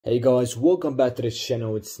Hey guys, welcome back to the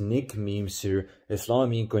channel. It's Nick Memes here,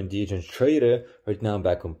 Islamic contingent trader. Right now I'm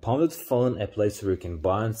back on Pump.fun, a place where you can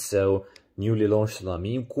buy and sell newly launched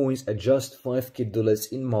Memecoins coins at just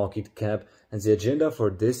 $5k in market cap. And the agenda for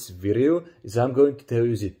this video is I'm going to tell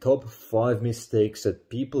you the top 5 mistakes that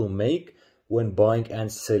people make when buying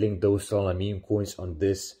and selling those Memecoins coins on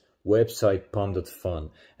this website Pump.fun.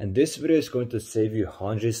 And this video is going to save you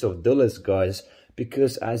hundreds of dollars, guys,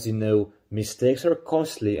 because as you know, mistakes are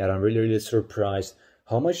costly, and I'm really surprised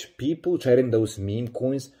how much people trading those meme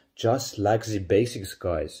coins just lack the basics,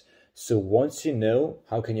 guys. So once you know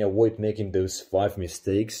how can you avoid making those 5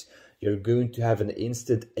 mistakes, you're going to have an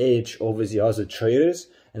instant edge over the other traders.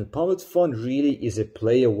 And Pump.fun really is a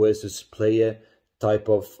player versus player type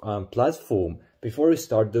of platform. Before we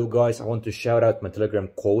start though, guys, I want to shout out my Telegram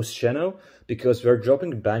calls channel, because we're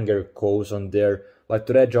dropping banger calls on there. Like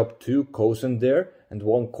today I dropped 2 calls on there, and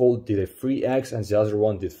one call did a 3x and the other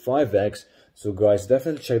one did 5x. So guys,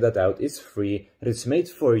 definitely check that out. It's free and it's made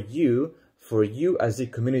for you as a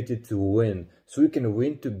community to win, so we can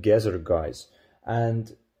win together, guys.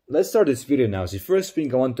 And let's start this video now. The first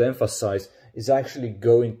thing I want to emphasize is actually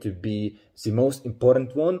going to be the most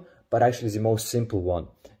important one, but actually the most simple one.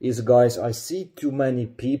 Is, guys, I see too many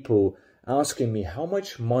people asking me how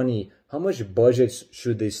much money, how much budgets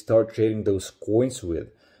should they start trading those coins with.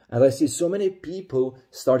 And I see so many people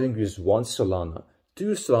starting with 1 Solana,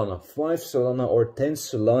 2 Solana, 5 Solana or 10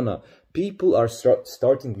 Solana. People are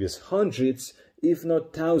starting with hundreds, if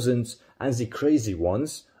not thousands, and the crazy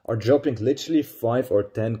ones are dropping literally 5 or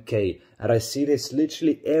 10k. And I see this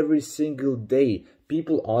literally every single day.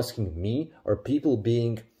 People asking me, or people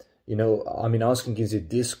being, asking in the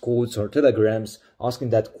Discords or Telegrams, asking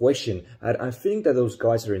that question. And I think that those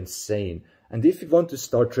guys are insane. And if you want to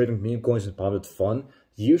start trading meme coins in Pump.fun,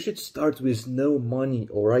 you should start with no money,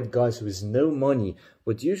 alright guys, with no money.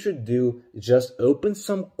 What you should do is just open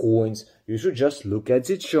some coins, you should just look at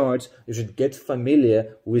the charts, you should get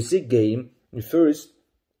familiar with the game. You first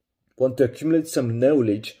want to accumulate some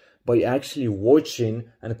knowledge by actually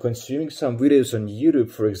watching and consuming some videos on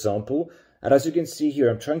YouTube, for example. And as you can see here,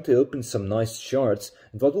 I'm trying to open some nice charts,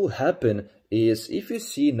 and what will happen is, if you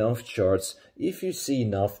see enough charts, if you see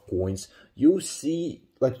enough coins, you'll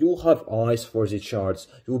have eyes for the charts.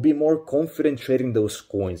 You'll be more confident trading those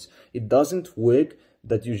coins. It doesn't work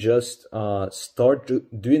that you just start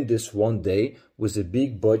doing this one day with a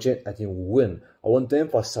big budget and you win. I want to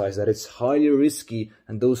emphasize that it's highly risky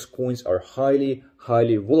and those coins are highly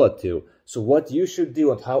volatile. So what you should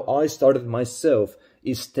do, and how I started myself,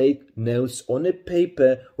 is take notes on a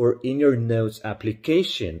paper or in your notes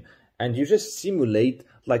application, and you just simulate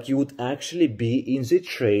like you would actually be in the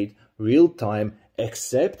trade real time,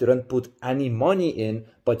 except you don't put any money in,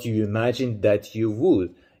 but you imagine that you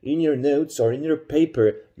would. In your notes or in your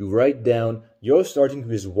paper, you write down you're starting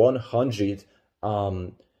with 100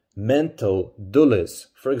 mental dollars,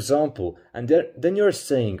 for example, and then you're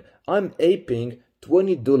saying I'm aping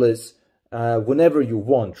 $20 whenever you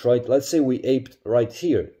want, right? Let's say we aped right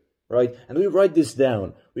here, right? And we write this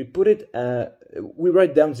down. We put it, we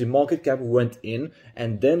write down the market cap we went in,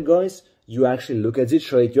 and then, guys, you actually look at the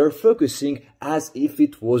trade. You're focusing as if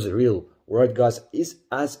it was real, right, guys? Is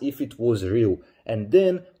as if it was real. And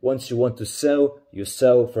then once you want to sell, you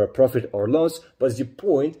sell for a profit or loss. But the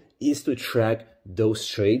point is to track those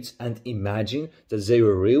trades and imagine that they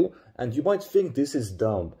were real. And you might think this is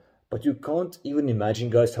dumb, but you can't even imagine,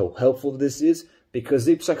 guys, how helpful this is, because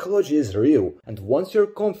the psychology is real. And once you're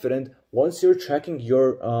confident, once you're tracking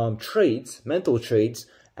your trades, mental trades,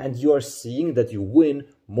 and you are seeing that you win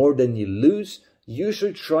more than you lose, you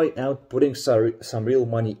should try out putting some real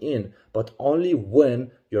money in, but only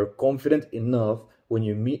when you're confident enough, when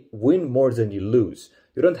you win more than you lose.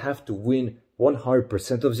 You don't have to win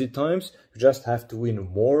 100% of the times, you just have to win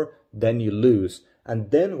more than you lose. And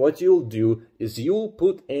then what you'll do is you'll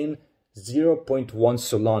put in 0.1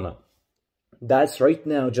 Solana. That's right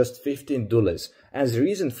now just $15. And the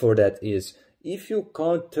reason for that is, if you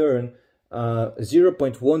can't turn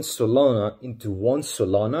 0.1 Solana into 1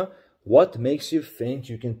 Solana, what makes you think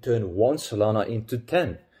you can turn 1 Solana into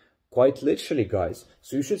 10? Quite literally, guys.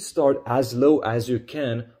 So you should start as low as you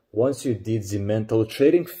can. Once you did the mental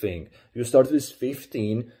trading thing, you start with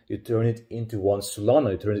 15, you turn it into 1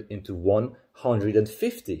 Solana, you turn it into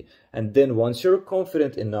 150. And then once you're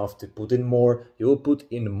confident enough to put in more, you will put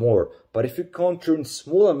in more. But if you can't turn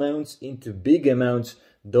small amounts into big amounts,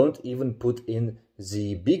 don't even put in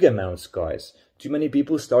the big amounts, guys. Too many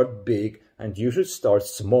people start big, and you should start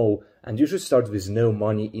small, and you should start with no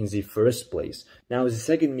money in the first place. Now, the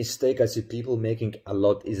second mistake I see people making a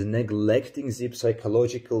lot is neglecting the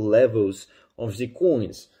psychological levels of the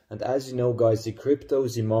coins. And as you know guys, the crypto,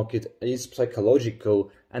 the market is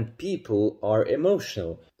psychological and people are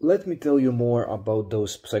emotional. Let me tell you more about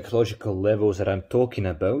those psychological levels that I'm talking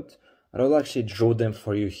about, and I'll actually draw them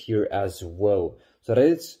for you here as well, so that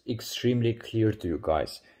it's extremely clear to you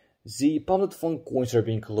guys. The Pump.fun coins are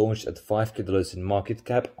being launched at $5k in market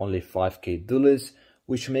cap, only $5k,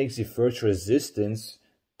 which makes the first resistance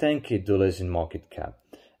 $10k in market cap.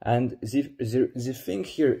 And the thing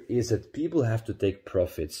here is that people have to take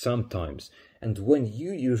profits sometimes. And when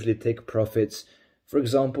you usually take profits, for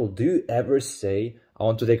example, do you ever say, I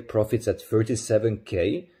want to take profits at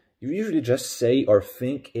 37k? You usually just say or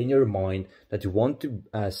think in your mind that you want to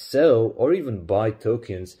sell or even buy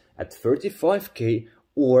tokens at 35k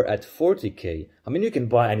or at 40k. I mean, you can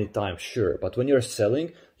buy anytime, sure, but when you're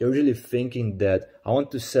selling, you're usually thinking that I want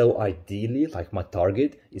to sell ideally, like my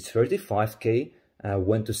target is 35k,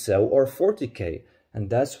 when to sell, or 40k. And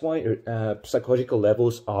that's why psychological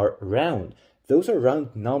levels are round. Those are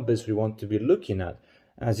round numbers we want to be looking at.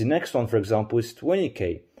 As the next one, for example, is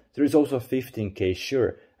 20k. There is also 15k,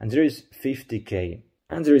 sure, and there is 50k.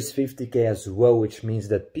 And there is 50k as well, which means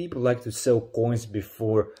that people like to sell coins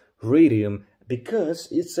before Radium because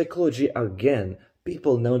it's psychology again.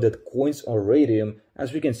 People know that coins or Radium,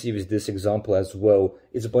 as we can see with this example as well,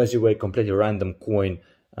 it's by the way completely random coin.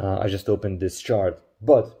 I just opened this chart,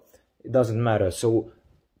 but it doesn't matter. So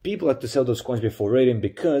people like to sell those coins before Radium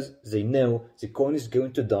because they know the coin is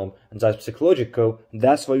going to dump, and that's psychological.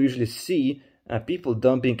 That's why we usually see people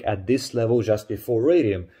dumping at this level just before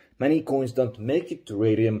Radium. Many coins don't make it to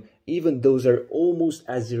Radium, even those are almost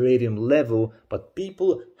at the Radium level, but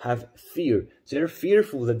people have fear. They're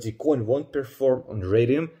fearful that the coin won't perform on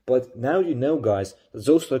Radium, but now you know guys, that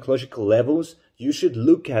those psychological levels you should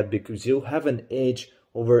look at because you'll have an edge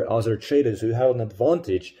over other traders who have an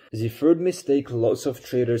advantage. The third mistake lots of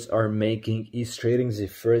traders are making is trading the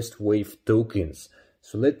first wave tokens.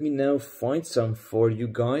 So let me now find some for you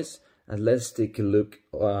guys, and let's take a look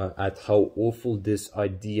at how awful this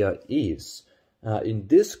idea is. In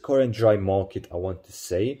this current dry market, I want to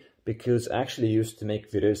say, because I actually used to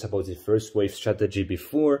make videos about the first wave strategy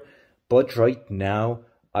before, but right now,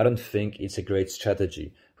 I don't think it's a great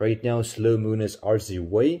strategy. Right now, slow movers are the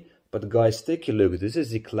way, but guys, take a look. This is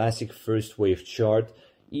the classic first wave chart.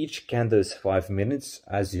 Each candle is 5 minutes,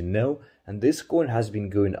 as you know, and this coin has been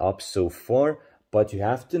going up so far, but you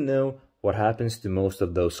have to know what happens to most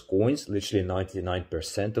of those coins, literally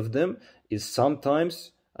 99% of them, is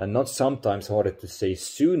sometimes, and not sometimes, harder to say,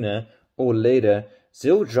 sooner or later,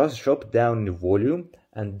 they'll just drop down in volume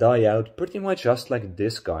and die out pretty much just like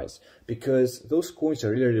this, guys. Because those coins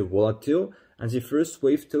are really volatile and the first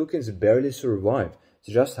wave tokens barely survive.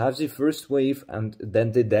 They just have the first wave and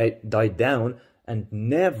then they die down and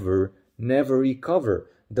never recover.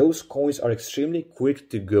 Those coins are extremely quick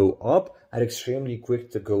to go up and extremely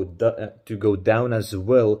quick to go down as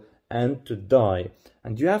well and to die.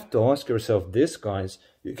 And you have to ask yourself this, guys.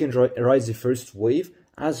 You can ride the first wave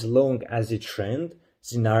as long as the trend,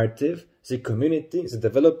 the narrative, the community, the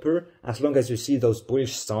developer, as long as you see those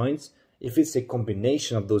bullish signs. If it's a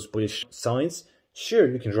combination of those bullish signs, sure,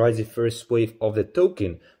 you can ride the first wave of the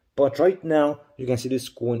token. But right now, you can see this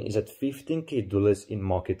coin is at $15k in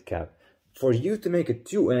market cap. For you to make a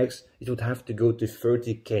 2x, it would have to go to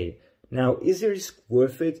 30k. Now, is the risk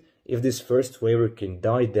worth it if this first wave can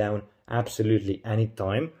die down absolutely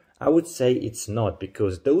anytime? I would say it's not,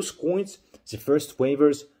 because those coins, the first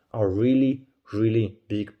waivers, are really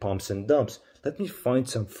big pumps and dumps. Let me find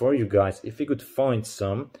some for you guys. If you could find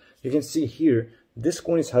some, you can see here, this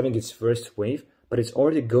coin is having its first wave, but it's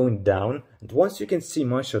already going down. And once you can see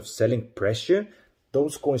much of selling pressure,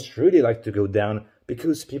 those coins really like to go down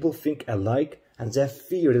because people think alike and they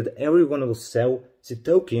fear that everyone will sell the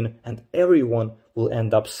token and everyone will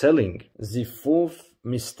end up selling. The fourth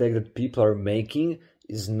mistake that people are making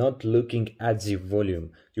is not looking at the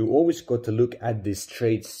volume. You always got to look at this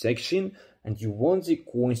trade section, and you want the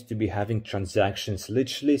coins to be having transactions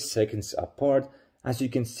literally seconds apart, as you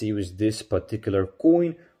can see with this particular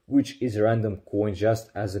coin, which is a random coin, just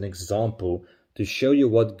as an example to show you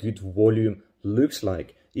what good volume looks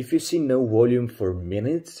like. If you see no volume for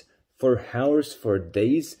minutes, for hours, for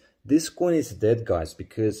days, this coin is dead, guys,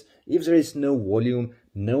 because if there is no volume,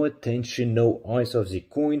 no attention, no eyes of the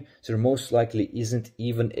coin, there most likely isn't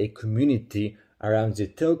even a community around the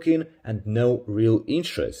token and no real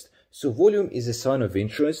interest. So volume is a sign of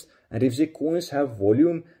interest, and if the coins have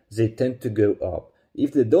volume, they tend to go up.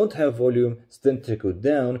 If they don't have volume, they tend to go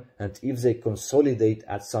down, and if they consolidate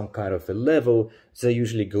at some kind of a level, they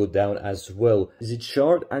usually go down as well. The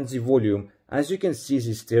chart and the volume, as you can see,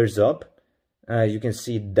 the stairs up, you can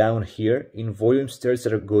see down here in volume stairs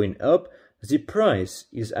that are going up, the price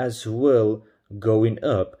is as well going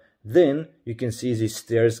up. Then you can see the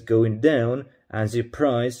stairs going down and the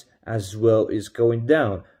price as well is going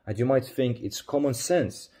down. And you might think it's common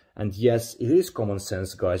sense. And yes, it is common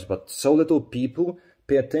sense, guys, but so little people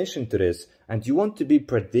pay attention to this. And you want to be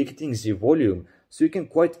predicting the volume. So you can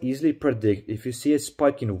quite easily predict if you see a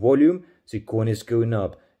spike in volume, the coin is going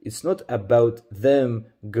up. It's not about them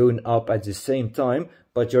going up at the same time,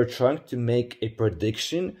 but you're trying to make a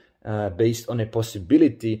prediction based on a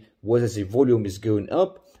possibility whether the volume is going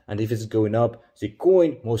up. And if it's going up, the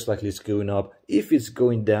coin most likely is going up. If it's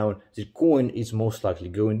going down, the coin is most likely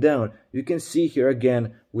going down. You can see here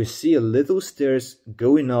again, we see a little stairs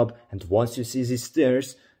going up. And once you see these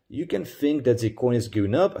stairs, you can think that the coin is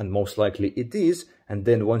going up, and most likely it is. And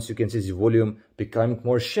then once you can see the volume becoming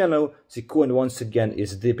more shallow, the coin once again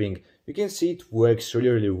is dipping. You can see it works really,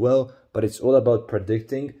 really well, but it's all about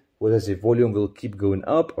predicting whether the volume will keep going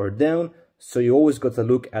up or down. So you always got to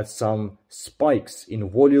look at some spikes in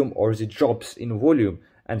volume or the drops in volume.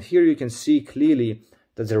 And here you can see clearly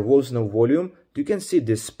that there was no volume. You can see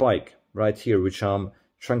this spike right here, which I'm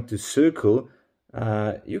trying to circle.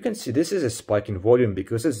 You can see this is a spike in volume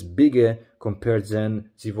because it's bigger compared than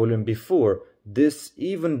the volume before. This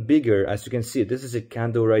even bigger, as you can see, this is a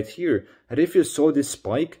candle right here. And if you saw this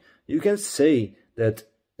spike, you can say that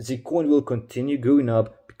the coin will continue going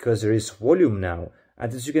up because there is volume now.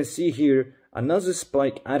 And as you can see here, another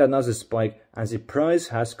spike and another spike, and the price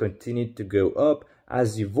has continued to go up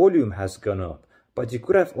as the volume has gone up. But you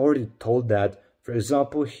could have already told that, for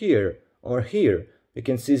example, here or here. You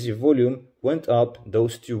can see the volume went up,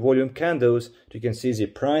 those two volume candles. You can see the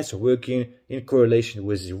price working in correlation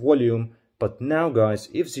with the volume. But now, guys,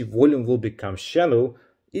 if the volume will become shallow,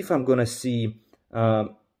 if I'm gonna see a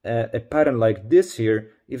pattern like this here,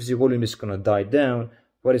 if the volume is gonna die down,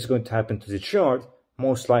 what is going to happen to the chart?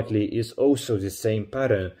 Most likely is also the same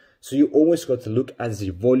pattern. So you always got to look at the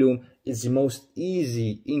volume. It's the most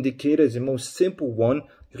easy indicator, the most simple one.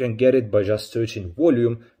 You can get it by just searching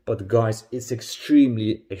volume, but guys, it's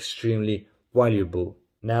extremely valuable.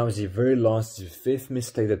 Now the very last, the fifth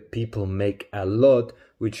mistake that people make a lot,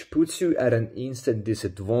 which puts you at an instant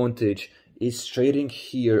disadvantage, is trading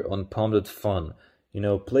here on Pump.fun. You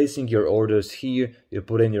know, placing your orders here, you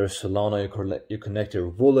put in your Solana, you connect your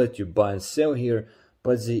wallet, you buy and sell here.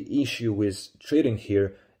 But the issue with trading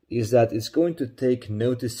here is that it's going to take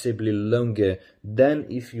noticeably longer than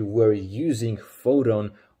if you were using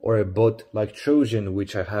Photon or a bot like Trojan,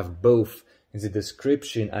 which I have both in the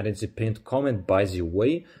description and in the pinned comment, by the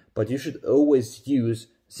way. But you should always use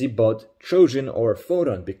the bot Trojan or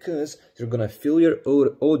Photon because you're gonna fill your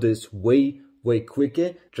orders way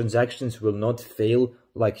quicker. Transactions will not fail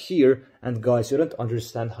like here. And guys, you don't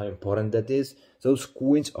understand how important that is. Those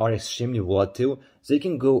coins are extremely volatile. They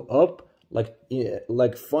can go up like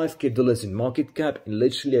 $5K in market cap in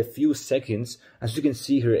literally a few seconds. As you can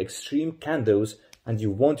see here, extreme candles, and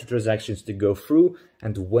you want your transactions to go through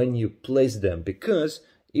and when you place them, because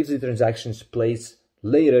if the transactions place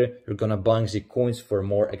later, you're gonna buy the coins for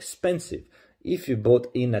more expensive. If you bought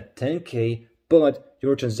in at 10K but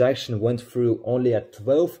your transaction went through only at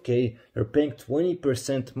 12K, you're paying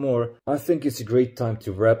 20% more. I think it's a great time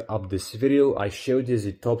to wrap up this video. I showed you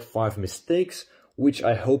the top 5 mistakes, which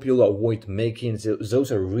I hope you'll avoid making.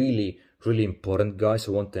 Those are really important, guys.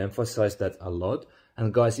 I want to emphasize that a lot.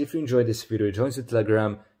 And guys, if you enjoyed this video, join the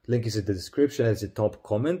Telegram. Link is in the description as the top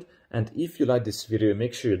comment. And if you like this video,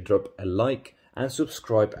 make sure you drop a like and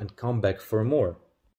subscribe and come back for more.